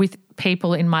with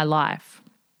people in my life.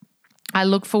 I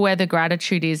look for where the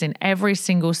gratitude is in every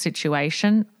single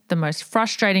situation. The most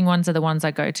frustrating ones are the ones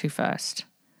I go to first.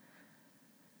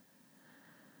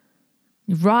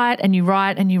 You write and you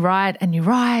write and you write and you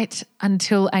write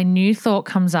until a new thought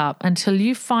comes up, until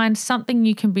you find something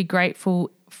you can be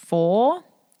grateful for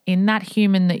in that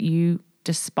human that you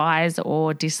despise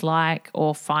or dislike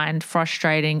or find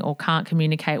frustrating or can't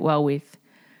communicate well with,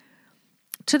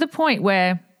 to the point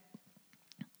where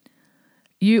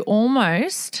you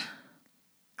almost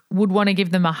would want to give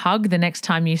them a hug the next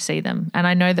time you see them. And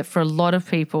I know that for a lot of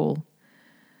people,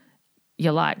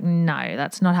 you're like, no,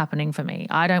 that's not happening for me.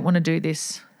 I don't want to do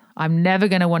this. I'm never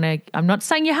going to want to, I'm not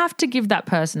saying you have to give that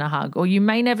person a hug, or you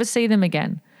may never see them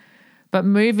again. But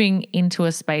moving into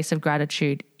a space of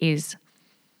gratitude it's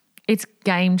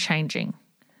game changing.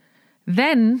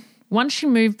 Then once you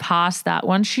move past that,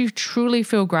 once you truly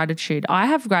feel gratitude, I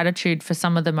have gratitude for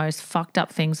some of the most fucked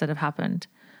up things that have happened.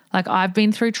 Like I've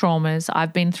been through traumas,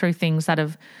 I've been through things that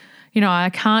have, I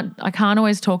can't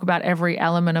always talk about every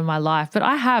element of my life, but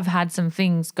I have had some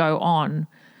things go on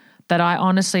that I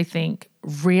honestly think,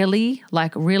 really,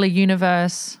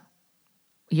 universe,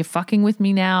 you're fucking with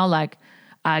me now, like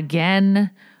again,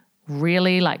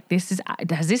 really, like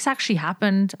has this actually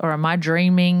happened, or am I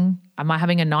dreaming? Am I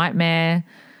having a nightmare?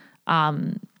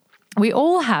 We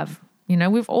all have,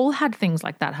 we've all had things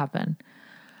like that happen.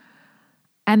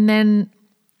 And then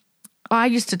I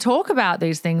used to talk about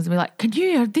these things and be like, can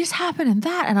you, this happened and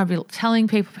that? And I'd be telling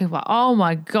people like, oh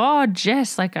my God,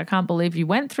 Jess, like I can't believe you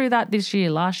went through that this year,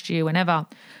 last year, whenever.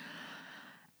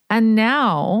 And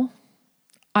now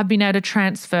I've been able to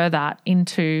transfer that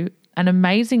into an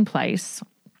amazing place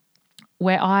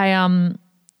where I'm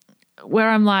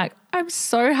like, I'm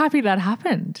so happy that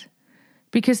happened.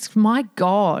 Because my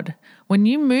God, when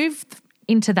you move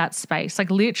into that space,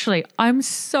 like literally, I'm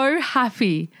so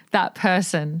happy that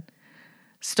person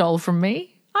stole from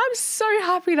me. I'm so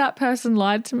happy that person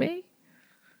lied to me.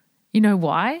 You know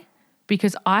why?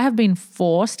 Because I have been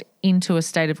forced into a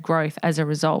state of growth as a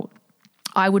result.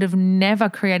 I would have never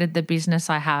created the business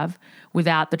I have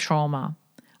without the trauma.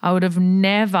 I would have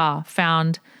never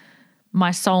found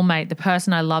my soulmate, the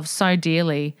person I love so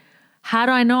dearly, had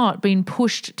I not been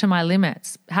pushed to my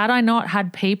limits, had I not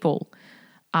had people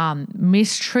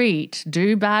mistreat,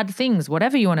 do bad things,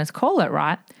 whatever you want to call it,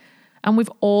 right? And we've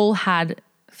all had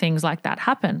things like that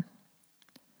happen.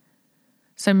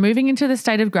 So moving into the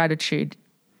state of gratitude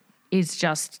is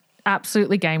just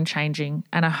absolutely game changing.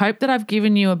 And I hope that I've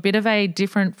given you a bit of a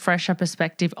different, fresher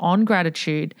perspective on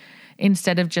gratitude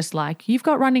instead of just like, you've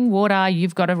got running water,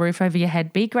 you've got a roof over your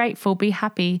head, be grateful, be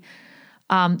happy.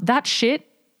 That shit,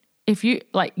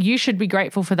 you should be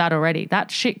grateful for that already. That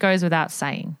shit goes without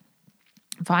saying.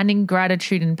 Finding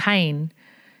gratitude in pain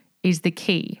is the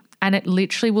key, and it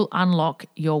literally will unlock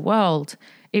your world.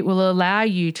 It will allow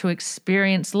you to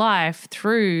experience life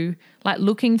through, like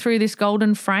looking through this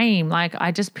golden frame. Like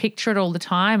I just picture it all the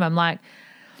time. I'm like,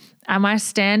 am I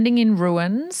standing in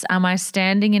ruins? Am I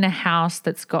standing in a house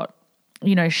that's got,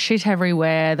 shit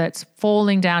everywhere, that's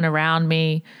falling down around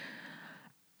me,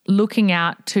 looking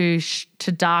out to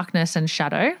darkness and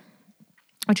shadow,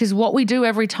 which is what we do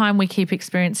every time we keep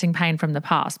experiencing pain from the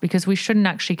past, because we shouldn't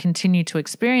actually continue to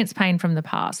experience pain from the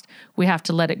past. We have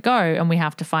to let it go and we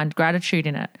have to find gratitude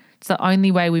in it. It's the only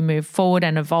way we move forward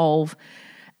and evolve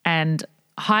and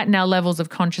heighten our levels of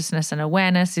consciousness and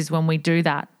awareness is when we do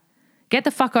that. Get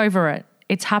the fuck over it.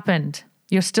 It's happened.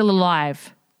 You're still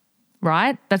alive,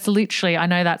 right? That's literally, I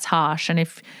know that's harsh. And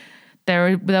if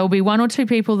there will be one or two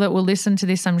people that will listen to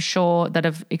this, I'm sure, that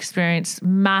have experienced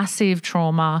massive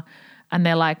trauma and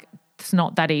they're like, it's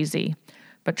not that easy.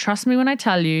 But trust me when I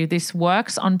tell you, this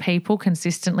works on people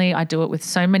consistently. I do it with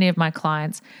so many of my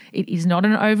clients. It is not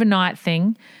an overnight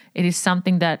thing. It is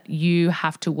something that you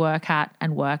have to work at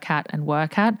and work at and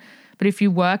work at. But if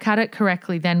you work at it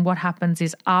correctly, then what happens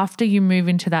is after you move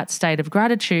into that state of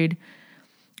gratitude,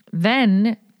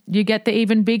 then you get the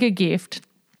even bigger gift,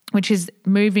 which is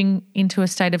moving into a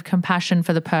state of compassion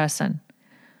for the person.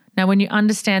 Now, when you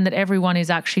understand that everyone is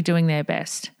actually doing their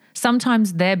best,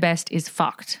 sometimes their best is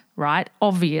fucked, right?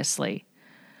 Obviously.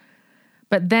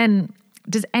 But then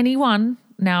does anyone,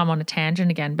 now I'm on a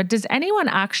tangent again, but does anyone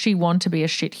actually want to be a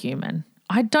shit human?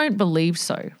 I don't believe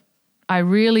so. I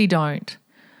really don't.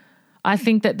 I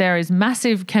think that there is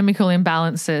massive chemical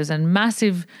imbalances and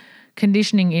massive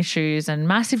conditioning issues and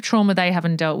massive trauma they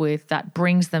haven't dealt with that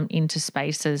brings them into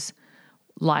spaces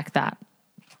like that.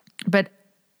 But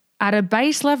at a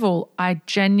base level, I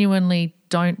genuinely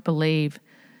don't believe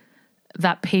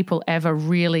that people ever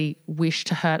really wish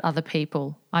to hurt other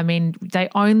people. I mean, they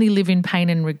only live in pain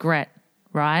and regret,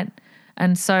 right?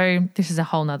 And so this is a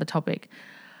whole nother topic.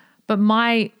 But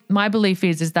my belief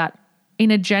is that in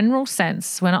a general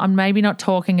sense, when I'm maybe not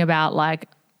talking about like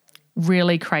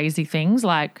really crazy things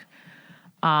like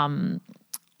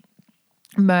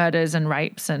murders and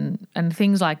rapes and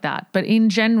things like that, but in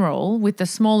general with the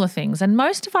smaller things, and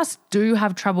most of us do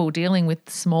have trouble dealing with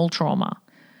small trauma.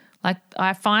 Like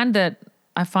I find that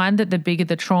the bigger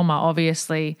the trauma,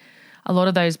 obviously, a lot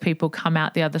of those people come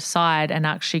out the other side and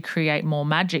actually create more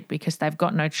magic because they've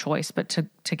got no choice but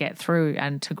to get through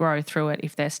and to grow through it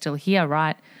if they're still here,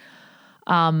 right?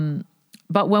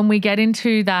 But when we get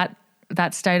into that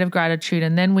state of gratitude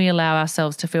and then we allow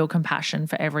ourselves to feel compassion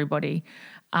for everybody,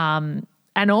 and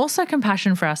also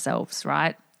compassion for ourselves,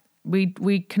 right?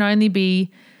 We can only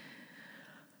be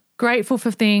grateful for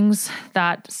things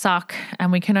that suck,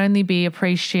 and we can only be in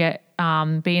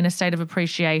a state of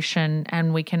appreciation,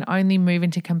 and we can only move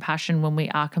into compassion when we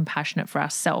are compassionate for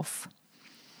ourselves.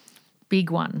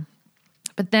 Big one.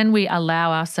 But then we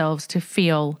allow ourselves to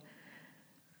feel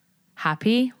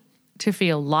happy, to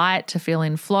feel light, to feel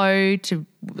in flow, to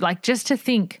just to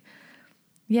think,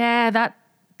 yeah, that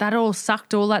all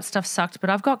sucked, all that stuff sucked, but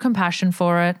I've got compassion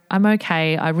for it. I'm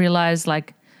okay. I realize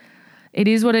it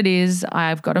is what it is.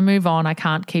 I've got to move on. I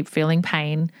can't keep feeling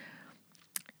pain.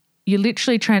 You're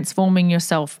literally transforming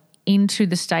yourself into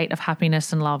the state of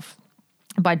happiness and love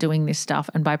by doing this stuff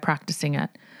and by practicing it.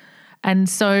 And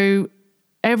so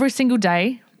every single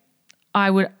day,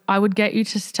 I would get you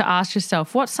to ask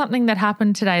yourself, what's something that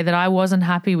happened today that I wasn't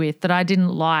happy with, that I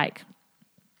didn't like?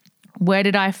 Where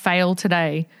did I fail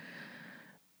today?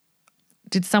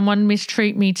 Did someone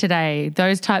mistreat me today?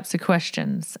 Those types of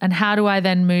questions. And how do I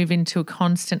then move into a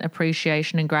constant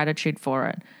appreciation and gratitude for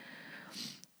it?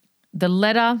 The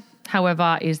letter,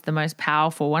 however, is the most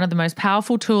powerful, one of the most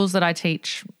powerful tools that I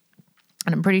teach.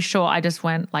 And I'm pretty sure I just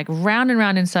went round and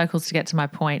round in circles to get to my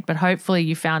point, but hopefully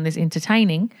you found this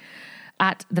entertaining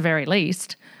at the very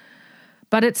least.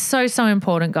 But it's so, so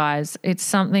important, guys. It's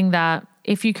something that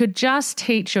if you could just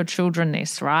teach your children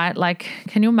this, right?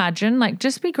 Can you imagine?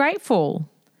 Just be grateful.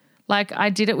 I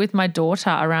did it with my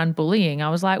daughter around bullying. I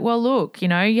was like, well, look,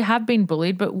 you have been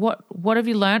bullied, but what have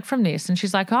you learned from this? And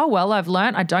she's like, oh, well, I've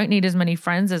learned I don't need as many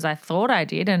friends as I thought I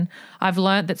did. And I've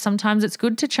learned that sometimes it's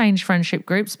good to change friendship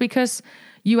groups because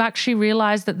you actually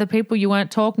realize that the people you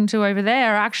weren't talking to over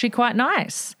there are actually quite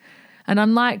nice. And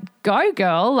I'm like, go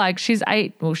girl. She's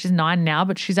 8, well, she's 9 now,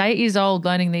 but she's 8 years old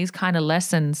learning these kind of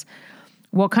lessons.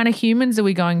 What kind of humans are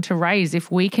we going to raise?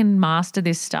 If we can master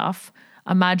this stuff,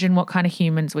 imagine what kind of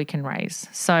humans we can raise.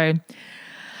 So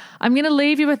I'm going to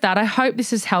leave you with that. I hope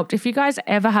this has helped. If you guys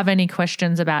ever have any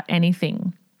questions about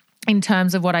anything in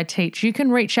terms of what I teach, you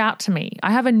can reach out to me.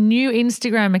 I have a new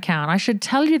Instagram account. I should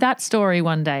tell you that story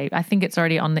one day. I think it's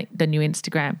already on the new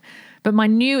Instagram. But my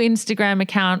new Instagram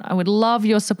account, I would love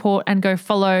your support and go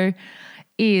follow,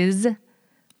 is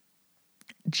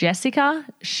Jessica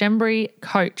Schembri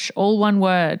Coach, all one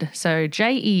word. So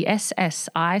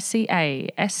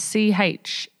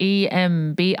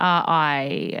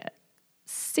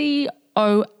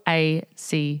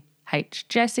JESSICASCHEMBRICOACH,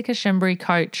 Jessica Schembri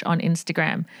Coach on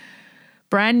Instagram.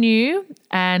 Brand new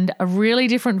and a really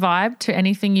different vibe to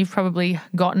anything you've probably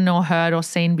gotten or heard or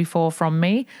seen before from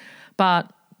me.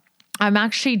 But I'm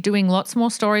actually doing lots more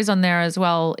stories on there as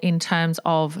well in terms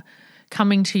of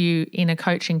coming to you in a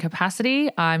coaching capacity.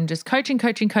 I'm just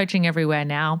coaching everywhere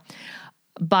now.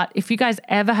 But if you guys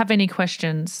ever have any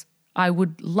questions, I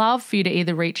would love for you to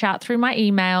either reach out through my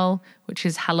email, which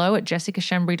is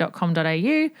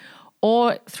hello@jessicaschembri.com.au,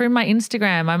 or through my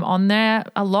Instagram. I'm on there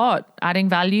a lot, adding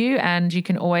value, and you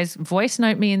can always voice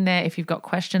note me in there if you've got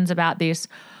questions about this,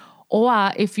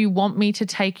 or if you want me to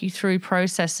take you through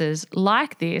processes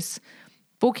like this.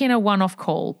 Book in a one-off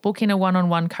call, book in a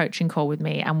one-on-one coaching call with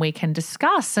me, and we can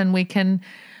discuss and we can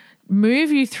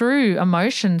move you through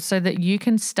emotions so that you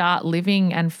can start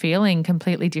living and feeling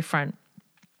completely different.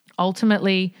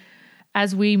 Ultimately,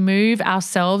 as we move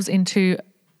ourselves into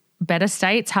better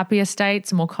states, happier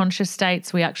states, more conscious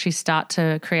states, we actually start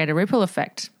to create a ripple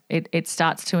effect. It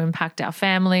starts to impact our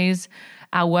families,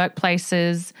 our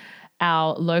workplaces,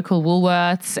 our local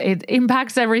Woolworths. It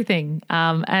impacts everything.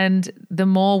 And the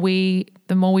more we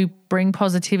bring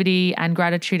positivity and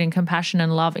gratitude and compassion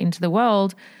and love into the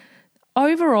world,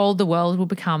 overall the world will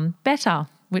become better,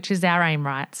 which is our aim,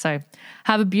 right? So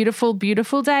have a beautiful,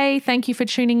 beautiful day. Thank you for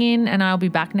tuning in, and I'll be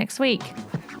back next week.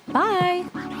 Bye.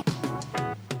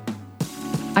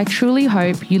 I truly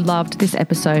hope you loved this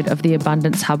episode of the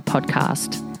Abundance Hub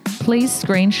podcast. Please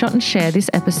screenshot and share this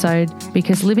episode,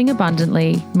 because living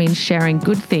abundantly means sharing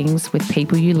good things with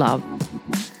people you love.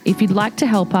 If you'd like to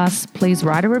help us, please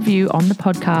write a review on the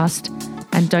podcast,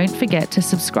 and don't forget to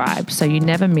subscribe so you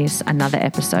never miss another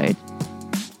episode.